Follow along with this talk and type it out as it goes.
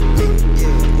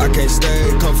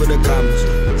for the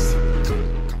commas.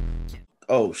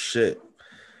 Oh shit.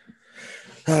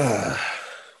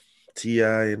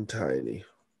 T.I and Tiny.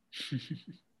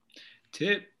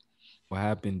 Tip. What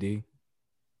happened, D?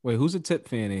 Wait, who's a Tip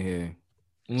fan in here?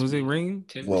 Was it Reem?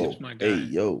 Tip's my guy. Hey,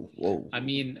 yo, whoa. I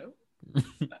mean,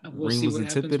 we'll Reem see was what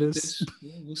a Tip happens of with this?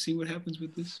 this. We'll see what happens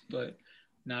with this. But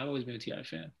I've always been a T.I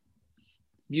fan.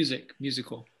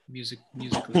 Musical. You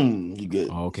get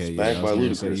Okay, spanked yeah. by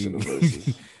Ludacris in the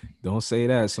verses. Don't say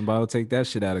that. Somebody will take that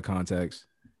shit out of context.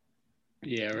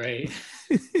 Yeah, right.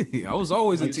 I was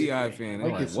always a T.I fan.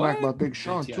 I get smacked by Big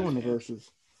Sean too in the verses.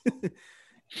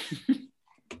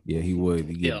 Yeah, he would.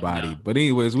 He get Hell bodied. no. But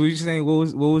anyways, what were you saying?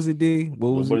 What was it, D? What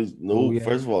was Nobody's it?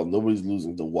 First of all, nobody's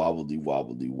losing the wobbledy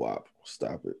wop.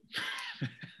 Stop it.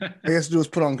 All he has to do is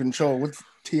put on control. What's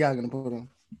T.I gonna put on?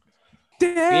 We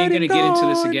ain't gonna get into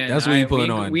this again. That's what he put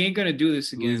on. We ain't gonna do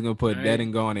this again. He's gonna put all Dead right?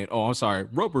 and Gone in. Oh, I'm sorry,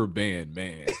 Rubber Band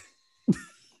Man.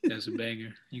 That's a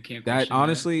banger. You can't. That question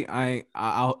honestly,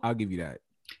 I'll give you that.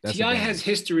 That's a T.I banger. has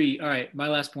history. All right, my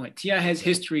last point. T.I has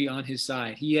history on his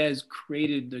side. He has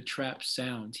created the trap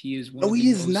sound. He is one. No, of he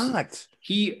the is most- not.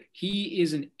 He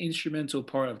is an instrumental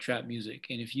part of trap music.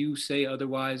 And if you say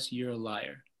otherwise, you're a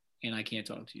liar. And I can't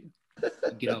talk to you.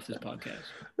 Get off this podcast.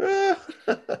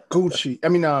 Gucci. I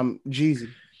mean, Jeezy.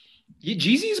 Yeah,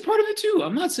 Jeezy is part of it too.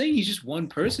 I'm not saying he's just one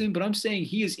person, but I'm saying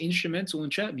he is instrumental in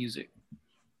trap music.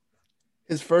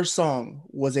 His first song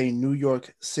was a New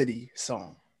York City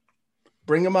song.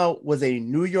 Bring 'Em Out was a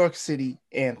New York City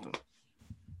anthem.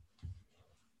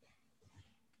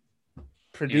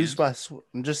 Produced by,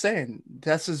 I'm just saying,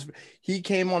 he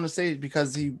came on the stage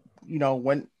because he,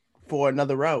 went for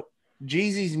another route.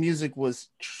 Jeezy's music was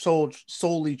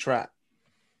solely trap.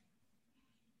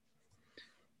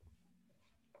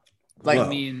 Like, I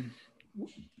mean,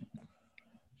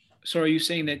 so are you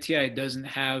saying that T.I doesn't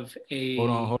have a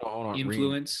Hold on.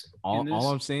 influence in this?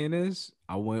 All I'm saying is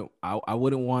I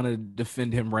wouldn't want to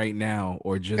defend him right now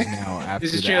or just now after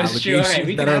This is the true, this is true. allegations All right,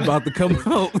 we that can are have- about to come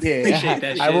out. yeah, Appreciate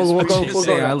that, I Shizz. will Appreciate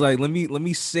go. I was like, let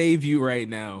me save you right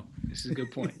now. This is a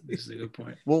good point.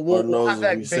 We'll have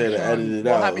that we said Big to Sean- edit it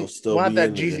we'll out, have it'll it- still we'll have be that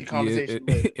in Jeezy there. conversation.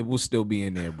 It will still be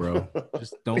in there, bro.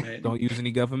 Just don't use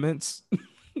any governments.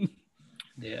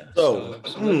 Yeah. So,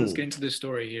 So let's get into the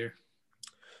story here.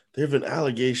 There have been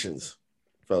allegations,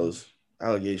 fellas.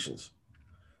 Allegations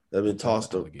that have been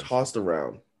tossed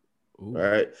around. Ooh. All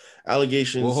right.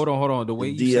 Allegations. Well, hold on. The way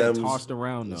you said tossed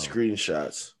around, and though.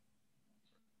 screenshots.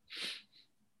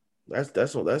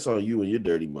 That's on you and your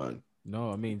dirty mind.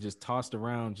 No, I mean just tossed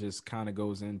around just kind of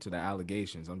goes into the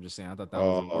allegations. I'm just saying I thought that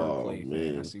was a wordplay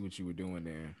thing. I see what you were doing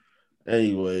there.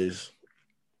 Anyways,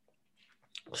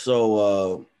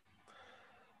 so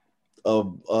a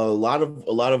lot of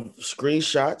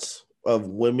screenshots of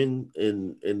women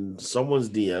in someone's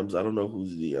DMs. I don't know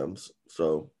whose DMs.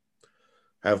 So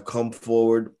have come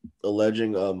forward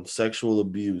alleging sexual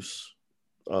abuse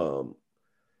from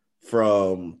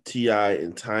T.I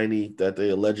and Tiny, that they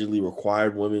allegedly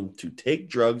required women to take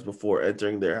drugs before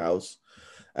entering their house,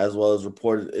 as well as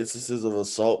reported instances of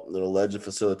assault and alleged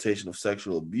facilitation of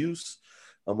sexual abuse,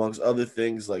 amongst other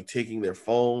things like taking their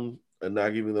phone and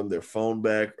not giving them their phone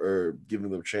back or giving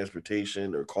them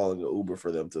transportation or calling an Uber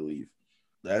for them to leave.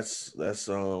 That's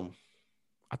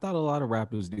I thought a lot of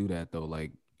rappers do that though.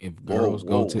 Like if girls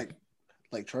go to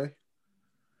like Trey.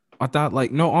 I thought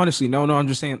like no, honestly, no. I'm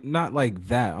just saying not like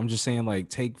that. I'm just saying like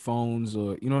take phones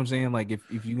or you know what I'm saying. Like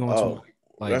if you go into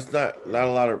like that's not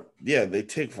a lot of they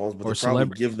take phones, but they probably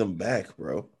give them back,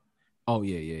 bro. Oh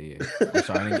yeah. I'm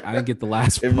sorry, I didn't get the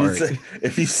last part.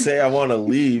 If you say I want to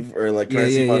leave or like can I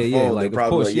see my phone, like they're probably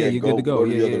of course, like, you're good to go.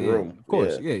 to the other room. Of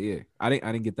course, yeah. I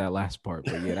didn't get that last part,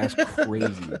 but yeah, that's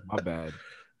crazy. My bad.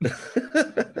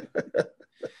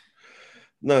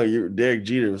 No, Derek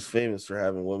Jeter was famous for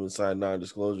having women sign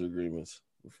non-disclosure agreements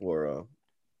before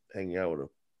hanging out with him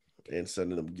and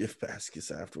sending them gift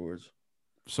baskets afterwards.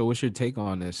 So what's your take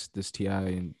on this T.I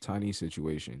and Tiny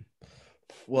situation?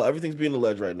 Well, everything's being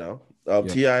alleged right now.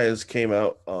 T.I has came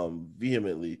out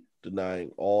vehemently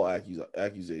denying all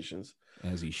accusations.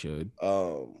 As he should.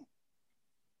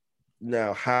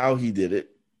 Now, how he did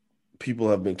it, people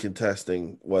have been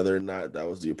contesting whether or not that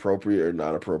was the appropriate or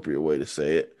not appropriate way to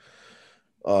say it.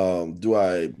 Do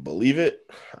I believe it?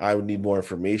 I would need more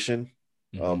information.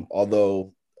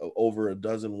 Although over a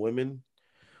dozen women,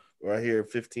 right here,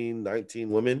 15, 19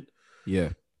 women. Yeah.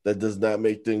 That does not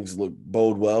make things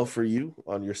bode well for you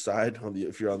on your side,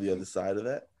 if you're on the other side of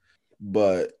that.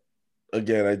 But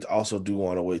again, I also do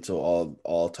want to wait till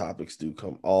all topics do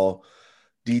come, all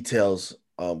details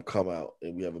come out,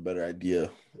 and we have a better idea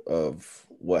of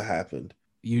what happened.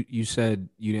 you said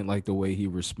you didn't like the way he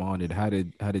responded. How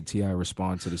did T.I.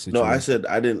 respond to the No, I situation? said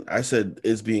I didn't. I said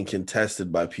it's being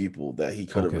contested by people that he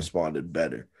could have Okay. responded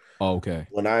better. Oh, okay.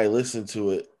 When I listened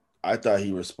to it, I thought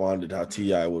he responded how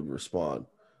T.I would respond.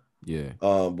 Yeah.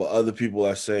 But other people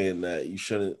are saying that he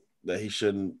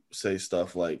shouldn't say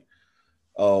stuff like,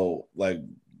 "Oh, like,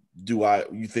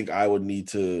 you think I would need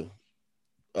to,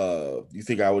 you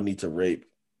think I would need to rape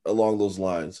along those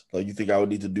lines? Like, you think I would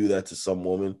need to do that to some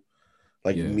woman,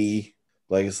 like Yeah. me?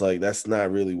 Like, it's like that's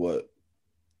not really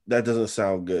that doesn't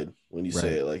sound good when you say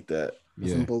Right. it like that.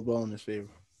 Doesn't Yeah. bode well in his favor.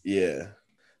 Yeah,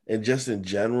 and just in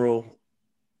general,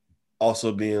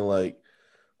 also being like,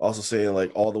 also saying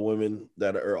like all the women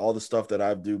that are all the stuff that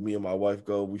I do, me and my wife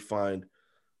go, we find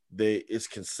it's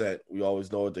consent. We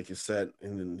always know what they consent.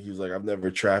 And then he was like, I've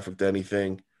never trafficked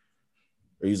anything.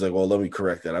 Or he's like, well, let me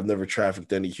correct that. I've never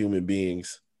trafficked any human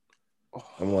beings.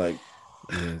 I'm like,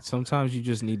 Yeah. Sometimes you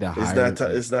just need to hire.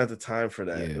 it's not the time for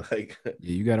that. Yeah. Like, Yeah,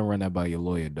 you got to run that by your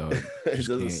lawyer, dog. it Just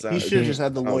doesn't can't. He sound. should have just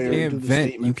had the lawyer Can't do the vent.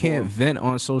 statement. You can't for him. vent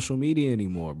on social media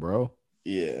anymore, bro.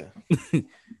 Yeah,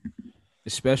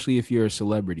 Especially if you're a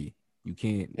celebrity, you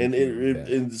can't. You and can't do that.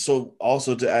 and so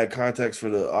also to add context for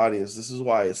the audience, this is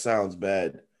why it sounds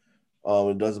bad.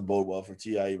 It doesn't bode well for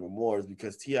T.I even more, is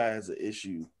because T.I has an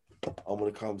issue when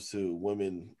it comes to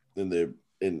women in their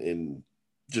in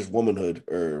just womanhood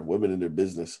or women in their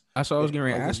business. That's what I was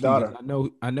going to Like his ask you. 'Cause daughter.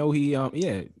 I know he.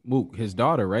 Yeah, Mook, his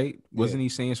daughter, right? Wasn't Yeah. he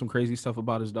saying some crazy stuff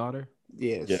about his daughter?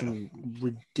 Yeah, Yeah. some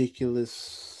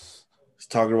ridiculous. He's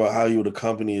talking about how he would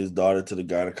accompany his daughter to the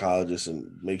gynecologist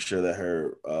and make sure that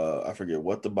her I forget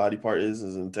what the body part is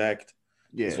intact.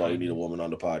 Yeah, That's why we need a woman on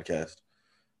the podcast.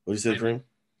 What you say, Kareem?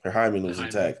 Her hymen was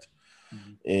intact.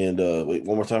 Mhm. And wait,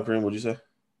 one more time, Kareem. What'd you say?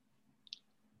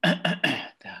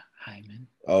 The hymen.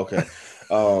 Okay.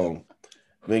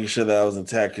 Making sure that I was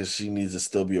intact because she needs to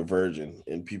still be a virgin.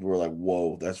 And people were like,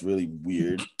 whoa, that's really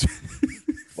weird.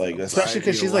 Like, that's especially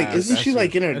because she's like, isn't she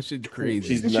like in her? That shit's crazy.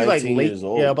 She's Isn't she like 19 late? years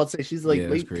old. Yeah, I'm about to say she's like Yeah,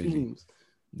 that's late crazy. teens.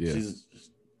 Yeah. She's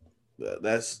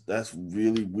that's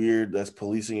really weird. That's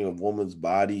policing a woman's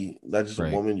body, not just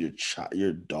Right. a woman,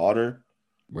 your daughter.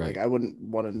 Right. Like I wouldn't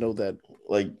want to know that.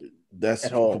 Like that's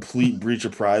At all. complete breach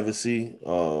of privacy.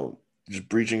 Just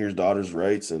breaching your daughter's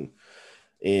rights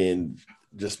and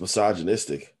just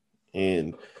misogynistic.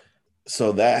 And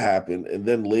so that happened. And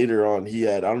then later on,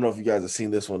 I don't know if you guys have seen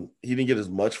this one. He didn't get as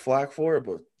much flack for it,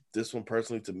 but this one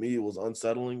personally to me, it was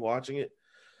unsettling watching it.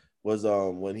 Was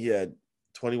when he had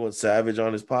 21 Savage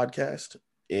on his podcast,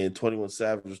 and 21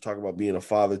 Savage was talking about being a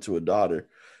father to a daughter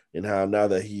and how now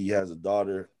that he has a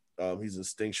daughter, he's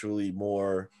instinctually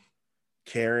more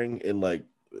caring and like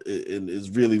and is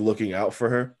really looking out for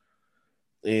her.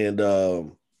 And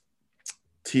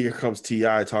here comes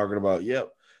T.I talking about,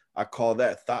 yep, I call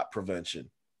that thought prevention.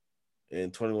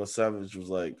 And 21 Savage was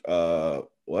like,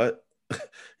 what?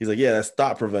 He's like, yeah, that's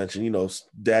thought prevention. You know,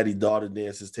 daddy daughter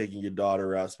dances, taking your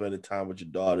daughter out, spending time with your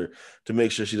daughter to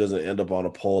make sure she doesn't end up on a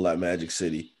pole at Magic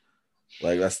City.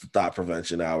 Like, that's the thought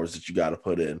prevention hours that you got to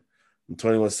put in. And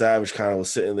 21 Savage kind of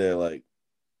was sitting there like,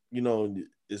 you know,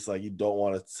 it's like you don't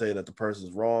want to say that the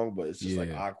person's wrong, but it's just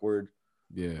like awkward.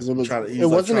 Yeah. It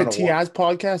wasn't a T.I.'s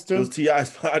podcast, too. It was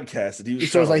T.I.'s podcast. And he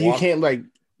was so it's like you can't like.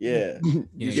 Yeah.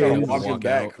 He's Yeah, trying to you walk walk him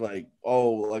back, out. like,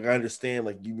 oh, like I understand,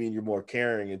 like you mean you're more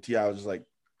caring, and T.I was just like,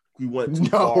 we went too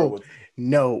far with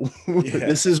No. Yeah.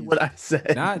 This is what I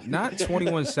said. Not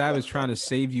 21 Savage trying to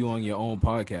save you on your own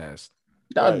podcast.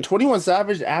 No, Right. 21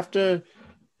 Savage after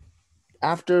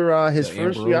his The first few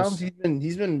Ambrose? albums,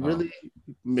 he's been really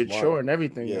mature and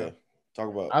everything. Yeah. Now. Talk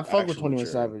about I fuck with actual 21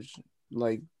 maturity. Savage.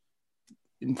 Like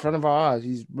in front of our eyes,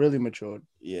 he's really matured.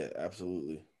 Yeah,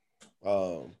 absolutely.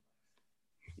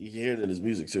 You can hear it in his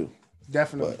music too.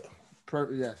 Definitely. But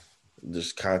Yes.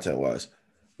 just content wise.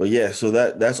 But yeah, so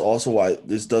that's also why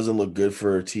this doesn't look good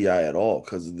for T.I at all,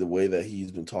 because of the way that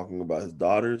he's been talking about his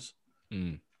daughters.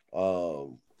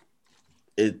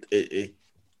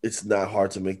 It's not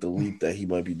hard to make the leap that he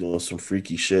might be doing some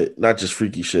freaky shit. Not just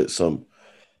freaky shit, to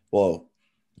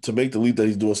make the leap that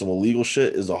he's doing some illegal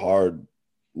shit is a hard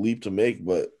leap to make,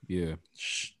 but yeah,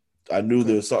 I knew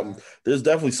there's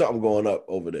definitely something going up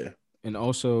over there. And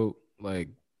also, like,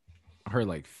 I heard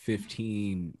like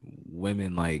 15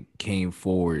 women like came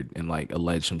forward and like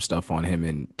alleged some stuff on him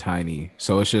and Tiny.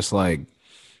 So it's just like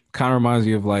kind of reminds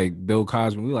me of like Bill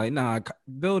Cosby. We like, nah,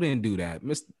 Bill didn't do that.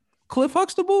 Mr. Cliff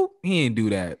Huxtable, he didn't do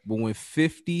that. But when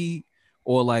 50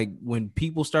 or like when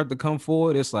people start to come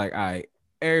forward, it's like, all right,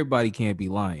 everybody can't be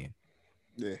lying.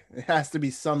 Yeah, it has to be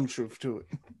some truth to it.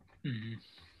 Mm-hmm.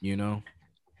 You know?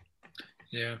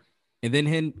 Yeah. And then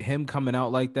him coming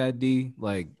out like that, D,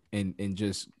 like, and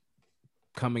just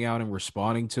coming out and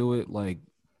responding to it, like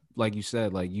you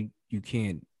said, like you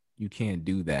can't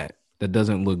do that. That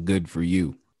doesn't look good for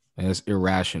you. That's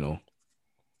irrational.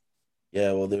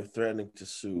 Yeah, well, they're threatening to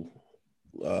sue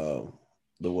the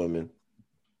women.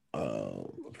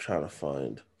 I'm trying to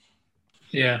find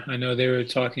Yeah, I know they were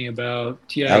talking about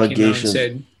T.I came out and allegations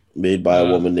said, made by a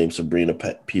woman named Sabrina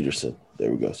Peterson.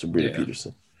 There we go, Sabrina yeah.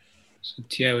 Peterson. So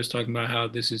T.I was talking about how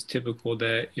this is typical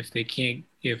that if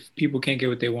people can't get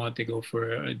what they want, they go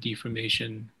for a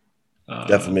defamation,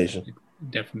 Defamation.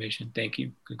 defamation. Thank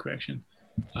you, good correction.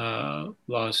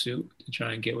 Lawsuit to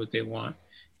try and get what they want,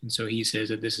 and so he says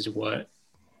that this is what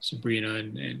Sabrina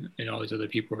and all these other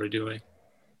people are doing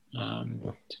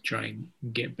to try and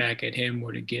get back at him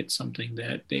or to get something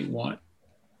that they want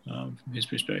from his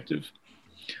perspective.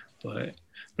 But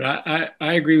I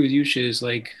agree with you, Shizz.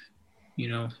 Like,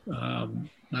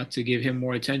 not to give him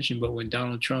more attention, but when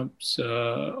Donald Trump's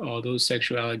all those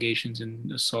sexual allegations and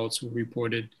assaults were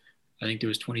reported, I think there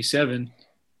was 27.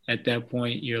 At that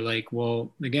point, you're like,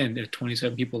 well, again, there are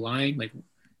 27 people lying. Like,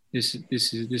 this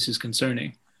is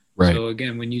concerning. Right. So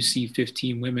again, when you see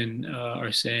 15 women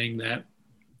are saying that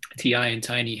T.I and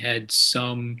Tiny had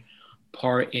some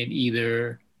part in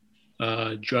either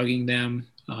drugging them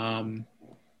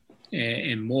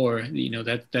and more,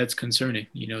 that's concerning.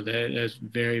 That's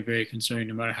very, very concerning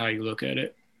no matter how you look at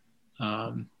it.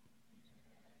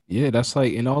 Yeah, that's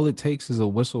like, and all it takes is a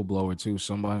whistleblower too,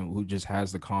 somebody who just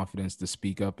has the confidence to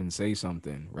speak up and say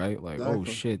something, right? Like, oh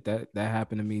shit, that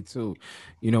happened to me too.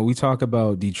 We talk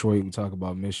about Detroit, we talk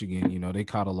about Michigan, they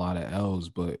caught a lot of L's,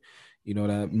 but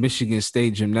that Michigan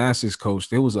State gymnastics coach,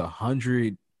 there was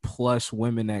 100+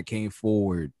 women that came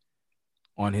forward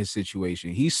on his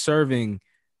situation. He's serving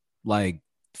like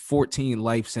 14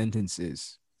 life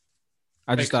sentences.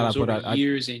 I just thought I'd put out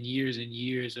years and years and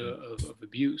years of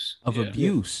abuse.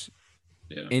 Abuse.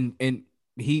 Yeah. And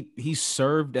he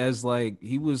served as like,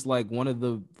 he was like one of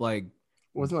the like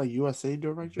wasn't like USA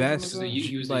director best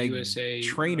he was like the USA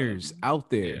trainers out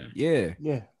there. Yeah.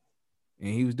 And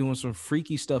he was doing some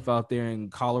freaky stuff out there in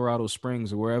Colorado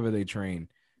Springs or wherever they train.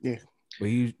 Yeah. But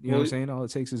you know what I'm saying? All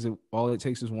it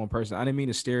takes is one person. I didn't mean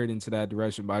to steer it into that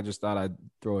direction, but I just thought I'd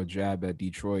throw a jab at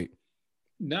Detroit.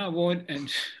 No, one, and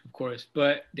of course,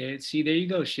 but there you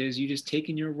go, Shizz. You just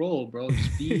taking your role, bro.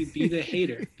 Just be the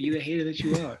hater. Be the hater that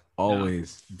you are.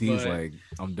 Always. D's like,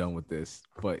 I'm done with this.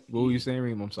 But what were you saying,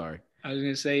 Reem? I'm sorry. I was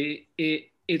gonna say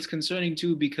it's concerning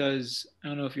too, because I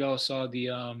don't know if y'all saw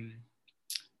the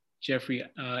Jeffrey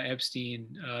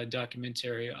Epstein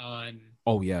documentary on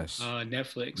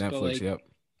Netflix. But like, yep.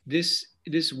 This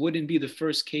wouldn't be the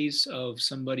first case of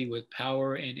somebody with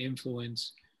power and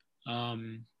influence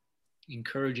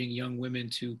encouraging young women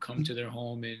to come to their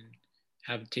home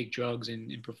and take drugs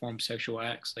and perform sexual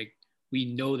acts. Like, we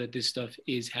know that this stuff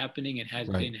is happening and has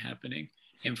been happening.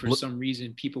 And for some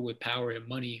reason, people with power and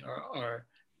money are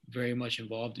very much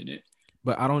involved in it.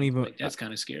 But I don't even, that's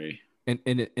kind of scary. And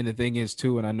the thing is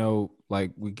too, and I know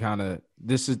like we kind of,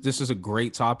 this is a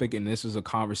great topic, and this is a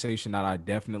conversation that I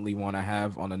definitely want to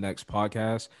have on the next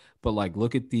podcast. But like,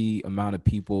 look at the amount of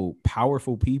people,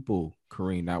 powerful people,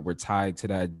 Kareem, that were tied to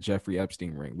that Jeffrey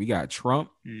Epstein ring. We got Trump,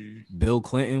 Bill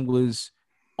Clinton was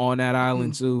on that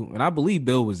island too, and I believe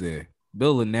Bill was there.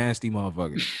 Bill a nasty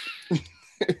motherfucker. You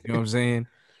know what I'm saying?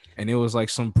 And it was like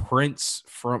some prince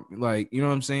from, like, you know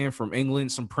what I'm saying, from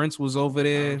England. Some prince was over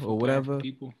there or whatever.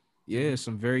 People. Yeah,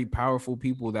 some very powerful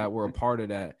people that were a part of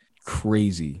that.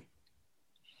 Crazy.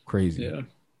 Yeah.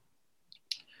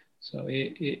 So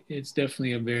it's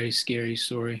definitely a very scary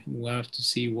story. We'll have to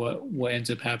see what ends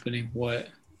up happening, what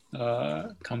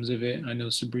comes of it. I know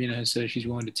Sabrina has said she's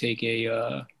going to take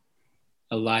a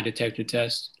lie detector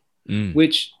test,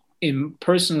 which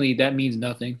personally that means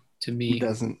nothing to me. It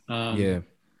doesn't.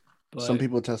 But some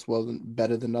people test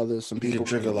better than others. Some people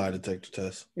trigger lie detector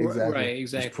test. Exactly. Right,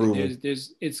 exactly.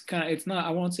 It's not, I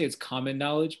won't say it's common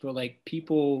knowledge, but like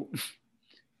people,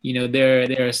 there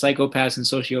are psychopaths and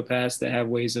sociopaths that have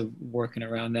ways of working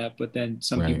around that. But then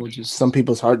some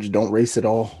people's hearts don't race at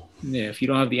all. Yeah, if you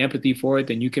don't have the empathy for it,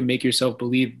 then you can make yourself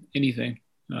believe anything,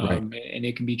 and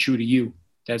it can be true to you.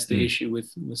 That's the issue with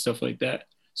stuff like that.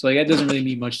 So like that doesn't really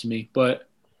mean much to me. But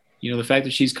the fact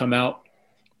that she's come out,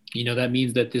 that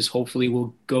means that this hopefully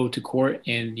will go to court,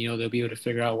 and they'll be able to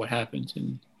figure out what happened,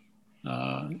 and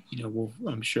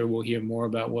I'm sure we'll hear more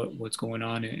about what's going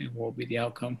on and what will be the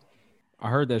outcome. I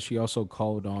heard that she also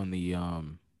called on the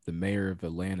mayor of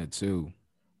Atlanta too.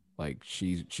 Like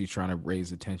she's trying to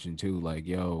raise attention too. Like,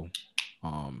 yo,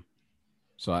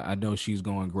 so I know she's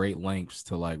going great lengths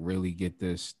to like really get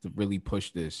this, to really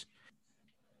push this.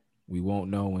 We won't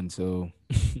know until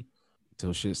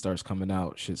till shit starts coming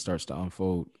out, shit starts to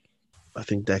unfold. I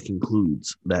think that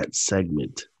concludes that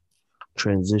segment.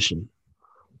 Transition.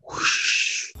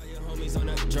 Whoosh. All your homies on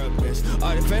that drug list.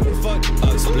 All the family fucked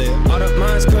up split. All the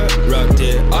minds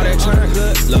corrupted. All that trying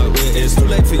good luck with. It's too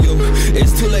late for you.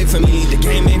 It's too late for me. The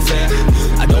game ain't fair.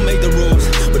 I don't make the rules,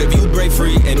 but if you break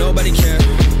free, ain't nobody care.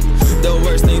 The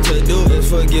worst thing to do is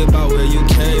forget about where you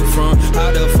came from.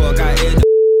 How the fuck